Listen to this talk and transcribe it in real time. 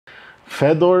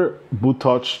Fedor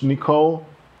Butochnikov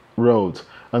wrote,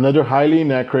 another highly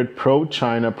inaccurate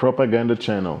pro-China propaganda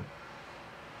channel.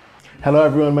 Hello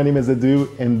everyone, my name is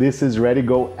Edu and this is Ready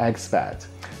Go Expat.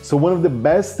 So one of the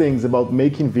best things about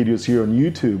making videos here on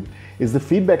YouTube is the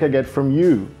feedback I get from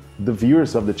you, the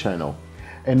viewers of the channel.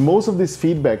 And most of this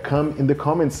feedback come in the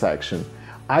comment section.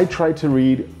 I try to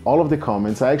read all of the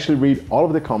comments. I actually read all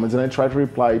of the comments and I try to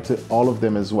reply to all of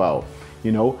them as well.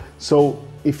 So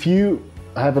if you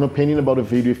have an opinion about a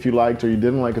video, if you liked or you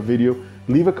didn't like a video,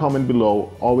 leave a comment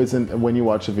below, always when you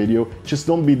watch a video. Just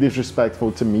don't be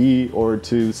disrespectful to me or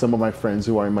to some of my friends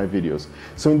who are in my videos.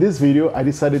 So in this video, I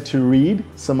decided to read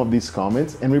some of these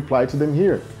comments and reply to them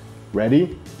here.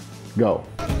 Ready? Go.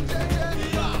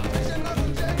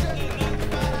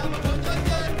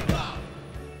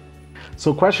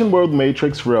 So Question World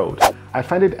Matrix wrote, I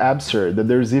find it absurd that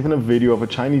there's even a video of a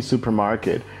Chinese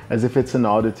supermarket as if it's an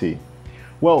oddity.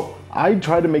 Well, I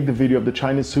try to make the video of the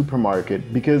Chinese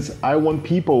supermarket because I want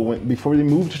people, before they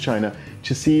move to China,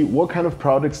 to see what kind of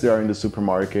products there are in the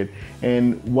supermarket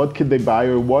and what could they buy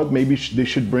or what maybe they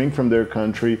should bring from their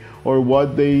country or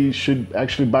what they should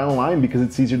actually buy online because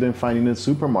it's easier than finding in a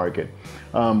supermarket.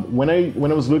 When I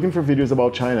was looking for videos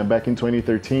about China back in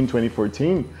 2013,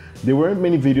 2014, there weren't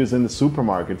many videos in the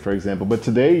supermarket, for example, but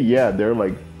today, yeah, there are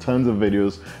like tons of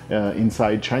videos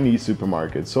inside Chinese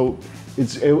supermarkets. So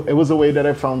it was a way that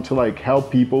I found to like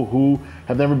help people who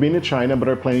have never been to China but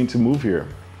are planning to move here.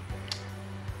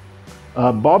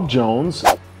 Bob Jones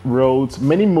wrote,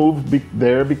 many move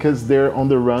there because they're on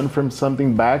the run from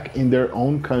something back in their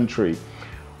own country.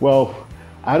 Well,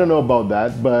 I don't know about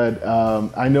that, but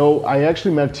I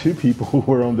actually met two people who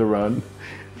were on the run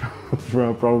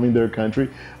from probably their country.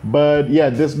 But yeah,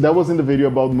 that was in the video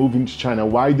about moving to China.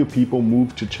 Why do people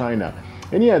move to China?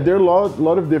 And yeah, there are a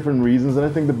lot of different reasons, and I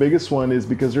think the biggest one is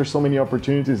because there's so many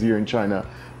opportunities here in China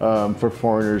for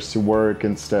foreigners to work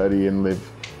and study and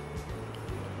live.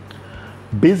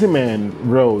 Busyman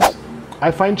wrote,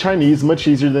 I find Chinese much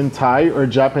easier than Thai or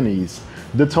Japanese.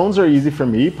 The tones are easy for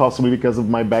me, possibly because of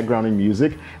my background in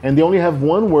music, and they only have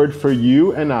one word for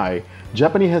you and I.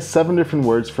 Japanese has 7 different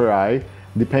words for I,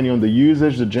 depending on the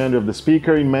usage, the gender of the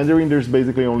speaker. In Mandarin, there's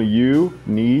basically only you,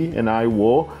 ni, and I,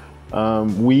 wo,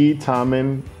 we,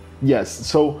 tamen, yes.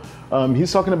 So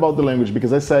he's talking about the language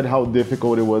because I said how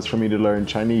difficult it was for me to learn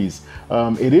Chinese.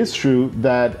 It is true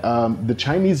that the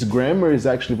Chinese grammar is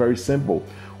actually very simple.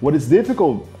 What is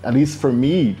difficult, at least for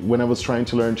me, when I was trying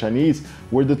to learn Chinese,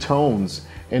 were the tones.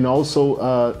 And also,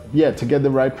 to get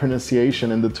the right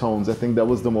pronunciation and the tones. I think that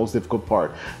was the most difficult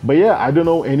part. But yeah, I don't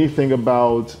know anything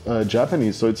about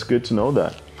Japanese, so it's good to know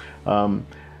that.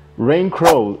 Rain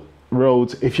Crow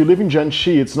wrote, if you live in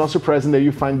Jiangxi, it's not surprising that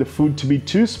you find the food to be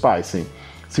too spicy.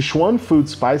 Sichuan food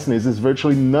spiciness is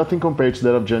virtually nothing compared to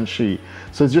that of Jiangxi.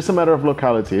 So it's just a matter of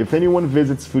locality. If anyone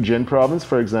visits Fujian province,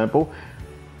 for example,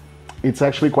 it's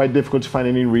actually quite difficult to find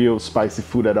any real spicy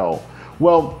food at all.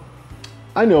 Well,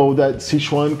 I know that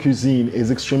Sichuan cuisine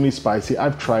is extremely spicy.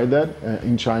 I've tried that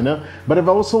in China, but I've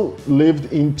also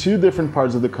lived in 2 different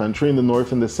parts of the country, in the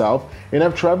north and the south, and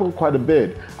I've traveled quite a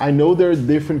bit. I know there are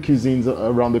different cuisines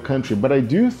around the country, but I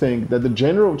do think that the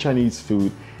general Chinese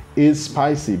food is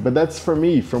spicy, but that's for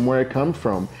me, from where I come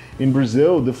from. In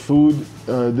Brazil, the food,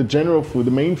 the general food,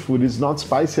 the main food is not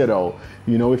spicy at all.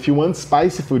 If you want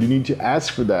spicy food, you need to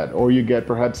ask for that, or you get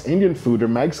perhaps Indian food or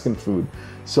Mexican food.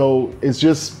 So it's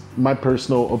just my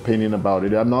personal opinion about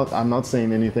it. I'm not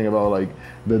saying anything about like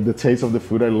the taste of the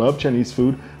food. I love Chinese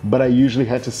food, but I usually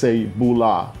had to say bu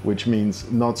la, which means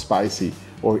not spicy,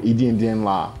 or yi dian dian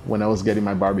la when I was getting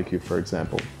my barbecue, for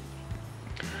example.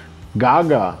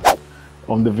 Gaga,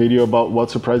 on the video about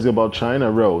what surprised you about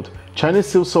China, wrote, China is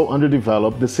still so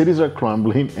underdeveloped, the cities are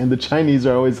crumbling, and the Chinese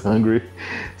are always hungry.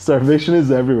 Starvation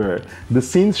is everywhere. The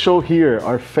scenes shown here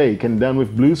are fake and done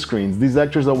with blue screens. These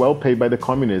actors are well paid by the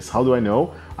communists. How do I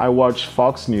know? I watch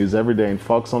Fox News every day, and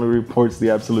Fox only reports the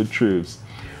absolute truths.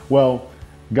 Well,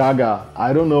 Gaga,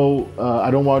 I don't know,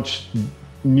 I don't watch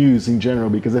news in general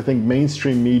because I think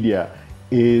mainstream media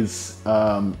is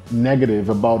negative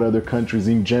about other countries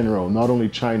in general, not only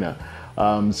China.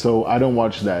 So I don't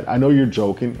watch that. I know you're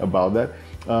joking about that,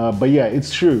 but yeah,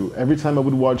 it's true. Every time I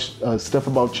would watch stuff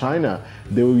about China,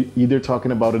 they were either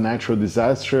talking about a natural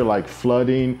disaster like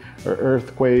flooding or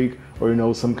earthquake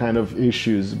or some kind of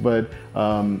issues. But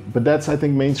that's, I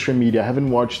think, mainstream media. I haven't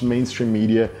watched mainstream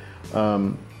media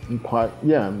in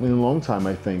a long time,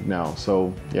 I think now.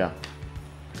 So yeah.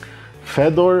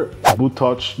 Fedor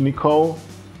Butochnikov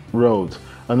wrote,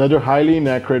 another highly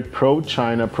inaccurate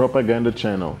pro-China propaganda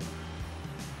channel.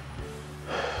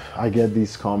 I get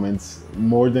these comments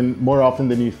more often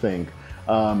than you think.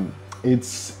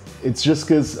 It's it's just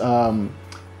because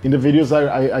in the videos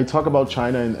I talk about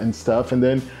China and stuff, and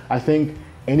then I think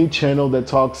any channel that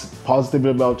talks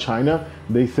positively about China,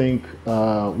 they think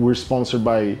we're sponsored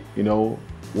by, you know,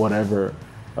 whatever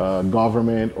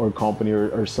government or company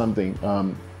or something.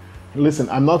 Listen,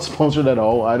 I'm not sponsored at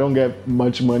all. I don't get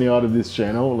much money out of this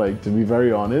channel, like, to be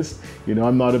very honest. You know,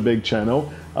 I'm not a big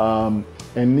channel.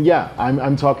 And yeah,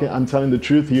 I'm telling the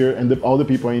truth here, and all the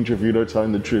people I interviewed are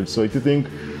telling the truth. So if you think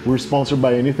we're sponsored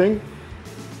by anything,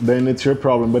 then it's your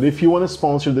problem. But if you want to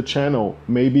sponsor the channel,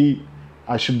 maybe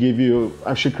I should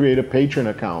create a Patreon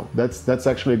account. That's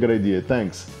actually a good idea.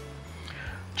 Thanks.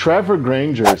 Trevor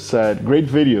Granger said, great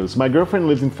videos. My girlfriend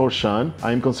lives in Foshan.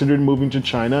 I am considering moving to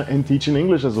China and teaching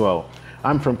English as well.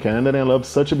 I'm from Canada and I love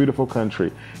such a beautiful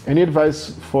country. Any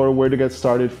advice for where to get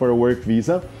started for a work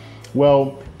visa?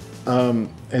 Well,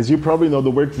 as you probably know,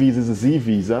 the work visa is a Z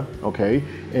visa, okay?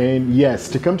 And yes,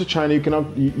 to come to China,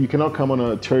 you cannot come on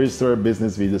a tourist or a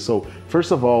business visa. So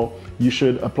first of all, you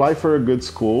should apply for a good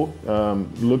school,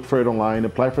 look for it online,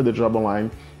 apply for the job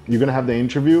online. You're gonna have the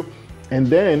interview. And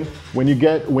then when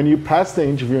you pass the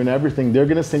interview and everything, they're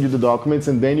gonna send you the documents,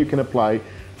 and then you can apply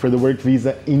for the work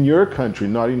visa in your country,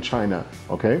 not in China,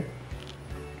 okay?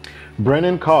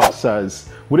 Brennan Koff says,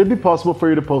 would it be possible for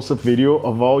you to post a video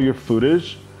of all your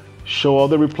footage? Show all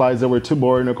the replies that were too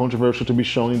boring or controversial to be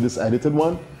shown in this edited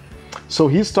one? So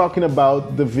he's talking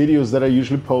about the videos that I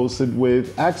usually posted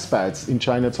with expats in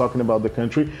China talking about the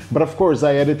country, but of course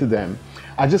I edited them.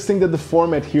 I just think that the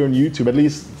format here on YouTube, at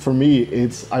least for me,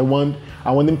 I want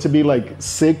them to be like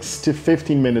 6 to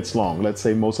 15 minutes long, let's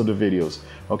say most of the videos.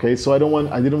 Okay, so I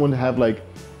didn't want to have like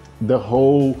the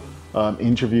whole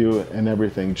interview and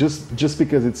everything, just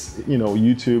because it's, you know,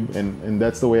 YouTube, and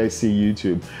that's the way I see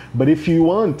YouTube. But if you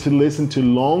want to listen to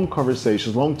long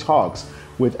conversations, long talks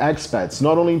with expats,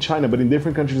 not only in China, but in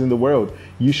different countries in the world,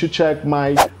 you should check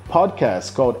my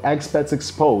podcast called Expats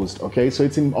Exposed, okay? So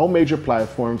it's in all major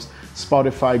platforms,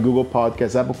 Spotify, Google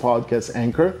Podcasts, Apple Podcasts,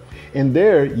 Anchor. And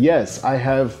there, yes, I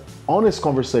have honest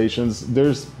conversations.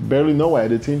 There's barely no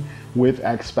editing with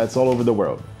expats all over the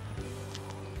world.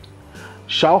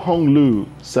 Xiao Hong Lu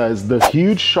says, the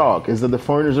huge shock is that the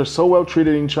foreigners are so well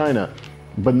treated in China,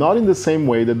 but not in the same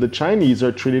way that the Chinese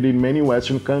are treated in many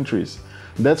Western countries.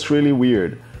 That's really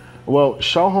weird. Well,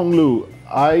 Xiao Hong Lu,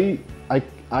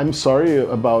 I'm sorry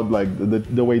about like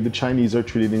the way the Chinese are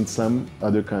treated in some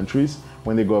other countries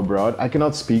when they go abroad. I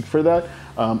cannot speak for that.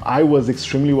 I was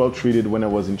extremely well treated when I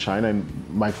was in China, and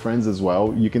my friends as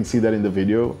well. You can see that in the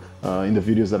video, in the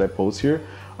videos that I post here.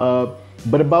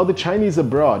 But about the Chinese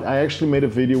abroad, I actually made a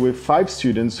video with 5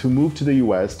 students who moved to the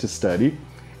US to study,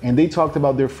 and they talked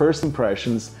about their first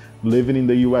impressions living in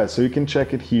the US. So you can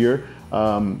check it here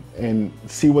and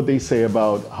see what they say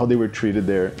about how they were treated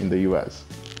there in the US.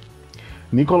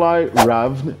 Nikolai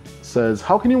Ravn says,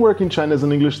 how can you work in China as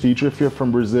an English teacher if you're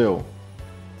from Brazil?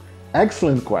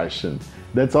 Excellent question.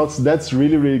 That's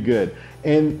really, really good.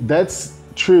 And that's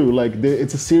true. Like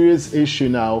it's a serious issue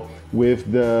now with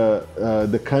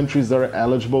the countries that are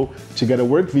eligible to get a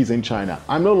work visa in China.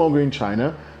 I'm no longer in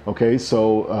China. Okay,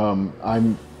 so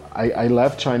I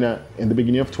left China in the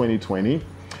beginning of 2020,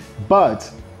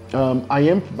 but I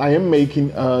am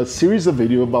making a series of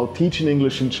videos about teaching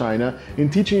English in China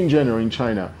and teaching in general in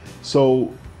China.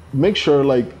 So make sure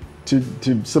like to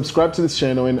subscribe to this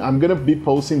channel, and I'm gonna be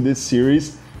posting this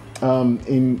series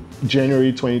in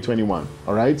January 2021.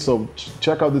 All right, so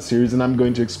check out the series, and I'm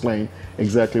going to explain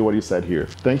exactly what you said here.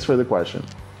 Thanks for the question.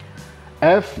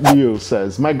 F. Liu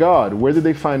says, my God, where did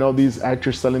they find all these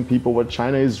actors telling people what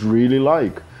China is really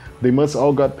like? They must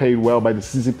all got paid well by the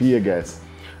CCP, I guess.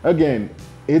 Again,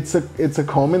 it's a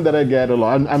comment that I get a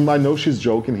lot. I know she's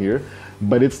joking here,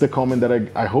 but it's the comment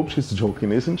that I hope she's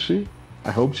joking, isn't she?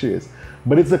 I hope she is.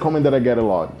 But it's the comment that I get a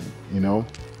lot, you know?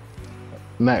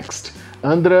 Next,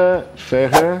 Andra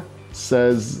Ferrer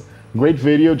says, great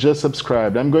video, just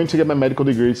subscribed. I'm going to get my medical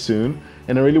degree soon,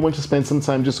 and I really want to spend some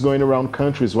time just going around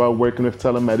countries while working with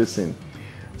telemedicine.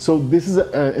 So this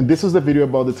was the video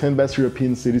about the 10 best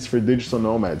European cities for digital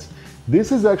nomads.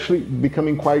 This is actually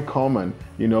becoming quite common,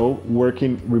 you know,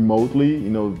 working remotely,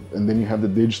 you know, and then you have the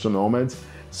digital nomads.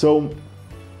 So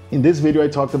in this video, I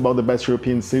talked about the best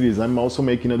European cities. I'm also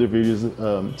making other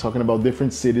videos talking about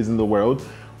different cities in the world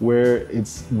where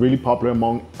it's really popular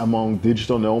among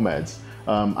digital nomads.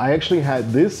 I actually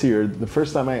had this year, the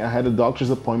first time I had a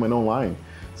doctor's appointment online.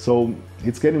 So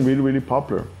it's getting really, really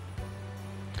popular.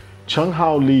 Chung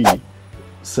Hao Lee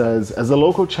says, as a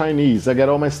local Chinese, I get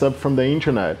all my stuff from the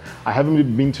internet. I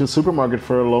haven't been to a supermarket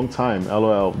for a long time,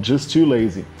 lol, just too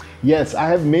lazy. Yes, I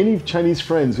have many Chinese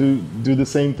friends who do the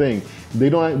same thing. They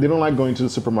don't like going to the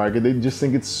supermarket. They just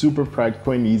think it's super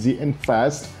practical and easy and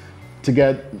fast to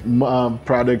get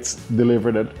products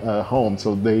delivered at home.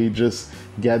 So they just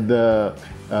get the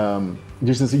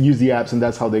just use the apps, and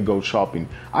that's how they go shopping.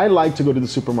 I like to go to the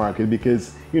supermarket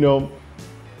because, you know,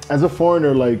 as a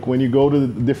foreigner, like when you go to a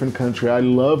different country, I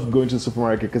love going to the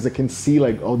supermarket because I can see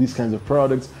like all these kinds of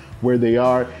products, where they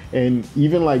are, and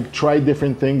even like try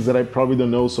different things that I probably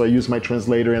don't know. So I use my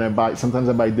translator, and sometimes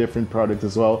I buy different products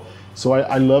as well. So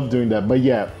I love doing that. But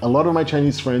yeah, a lot of my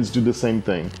Chinese friends do the same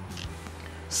thing.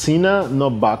 Sina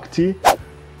Nobakti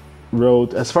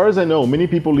wrote, as far as I know, many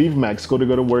people leave Mexico to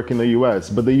go to work in the US,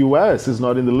 but the US is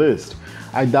not in the list.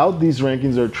 I doubt these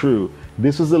rankings are true.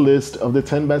 This was the list of the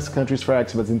 10 best countries for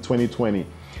expats in 2020.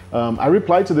 I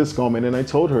replied to this comment and I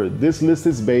told her, this list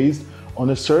is based on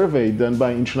a survey done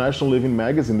by International Living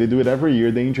magazine. They do it every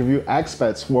year. They interview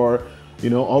expats who are, you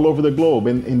know, all over the globe.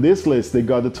 And in this list, they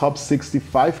got the top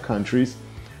 65 countries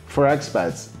for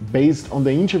expats based on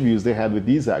the interviews they had with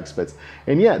these expats.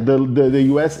 And yeah, the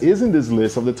US is in this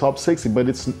list of the top 60, but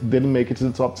it didn't make it to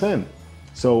the top 10.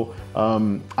 So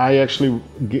I actually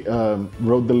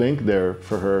wrote the link there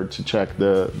for her to check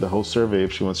the whole survey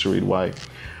if she wants to read why.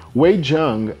 Wei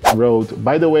Zhang wrote,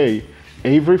 by the way,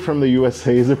 Avery from the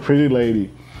USA is a pretty lady.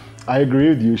 I agree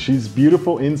with you. She's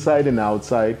beautiful inside and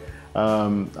outside.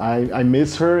 I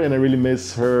miss her, and I really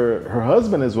miss her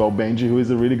husband as well, Benji, who is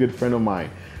a really good friend of mine.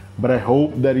 But I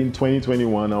hope that in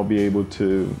 2021 I'll be able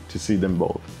to see them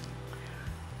both.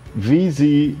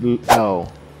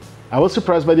 VZL. I was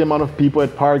surprised by the amount of people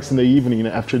at parks in the evening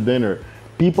after dinner.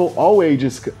 People all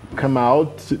ages come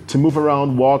out to move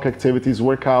around, walk, activities,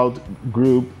 workout,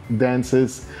 group,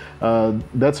 dances.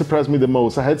 That surprised me the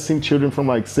most. I had seen children from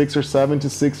like 6 or 7 to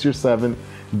 60 or 7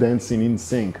 dancing in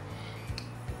sync.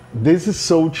 This is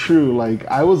so true. Like,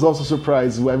 I was also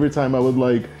surprised every time I would,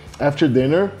 like, after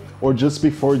dinner or just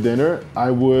before dinner,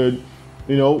 I would,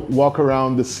 you know, walk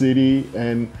around the city,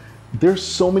 and there's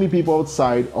so many people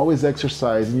outside always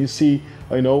exercise, and you see,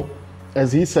 you know,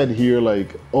 as he said here,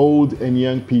 like old and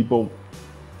young people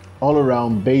all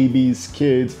around, babies,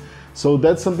 kids. So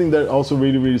that's something that also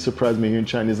really surprised me here in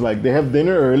China, is like they have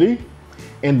dinner early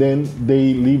and then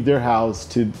they leave their house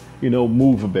to, you know,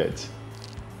 move a bit.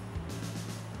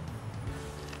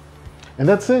 And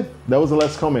that's it. That was the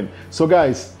last comment. So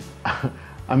guys,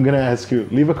 I'm gonna ask you,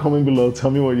 leave a comment below,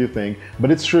 tell me what you think.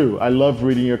 But it's true, I love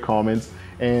reading your comments.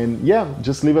 And yeah,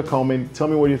 just leave a comment, tell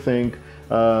me what you think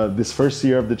this first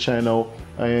year of the channel,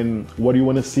 and what do you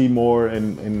want to see more,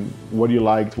 and what you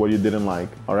liked, what you didn't like.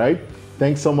 All right,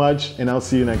 thanks so much, and I'll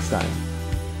see you next time.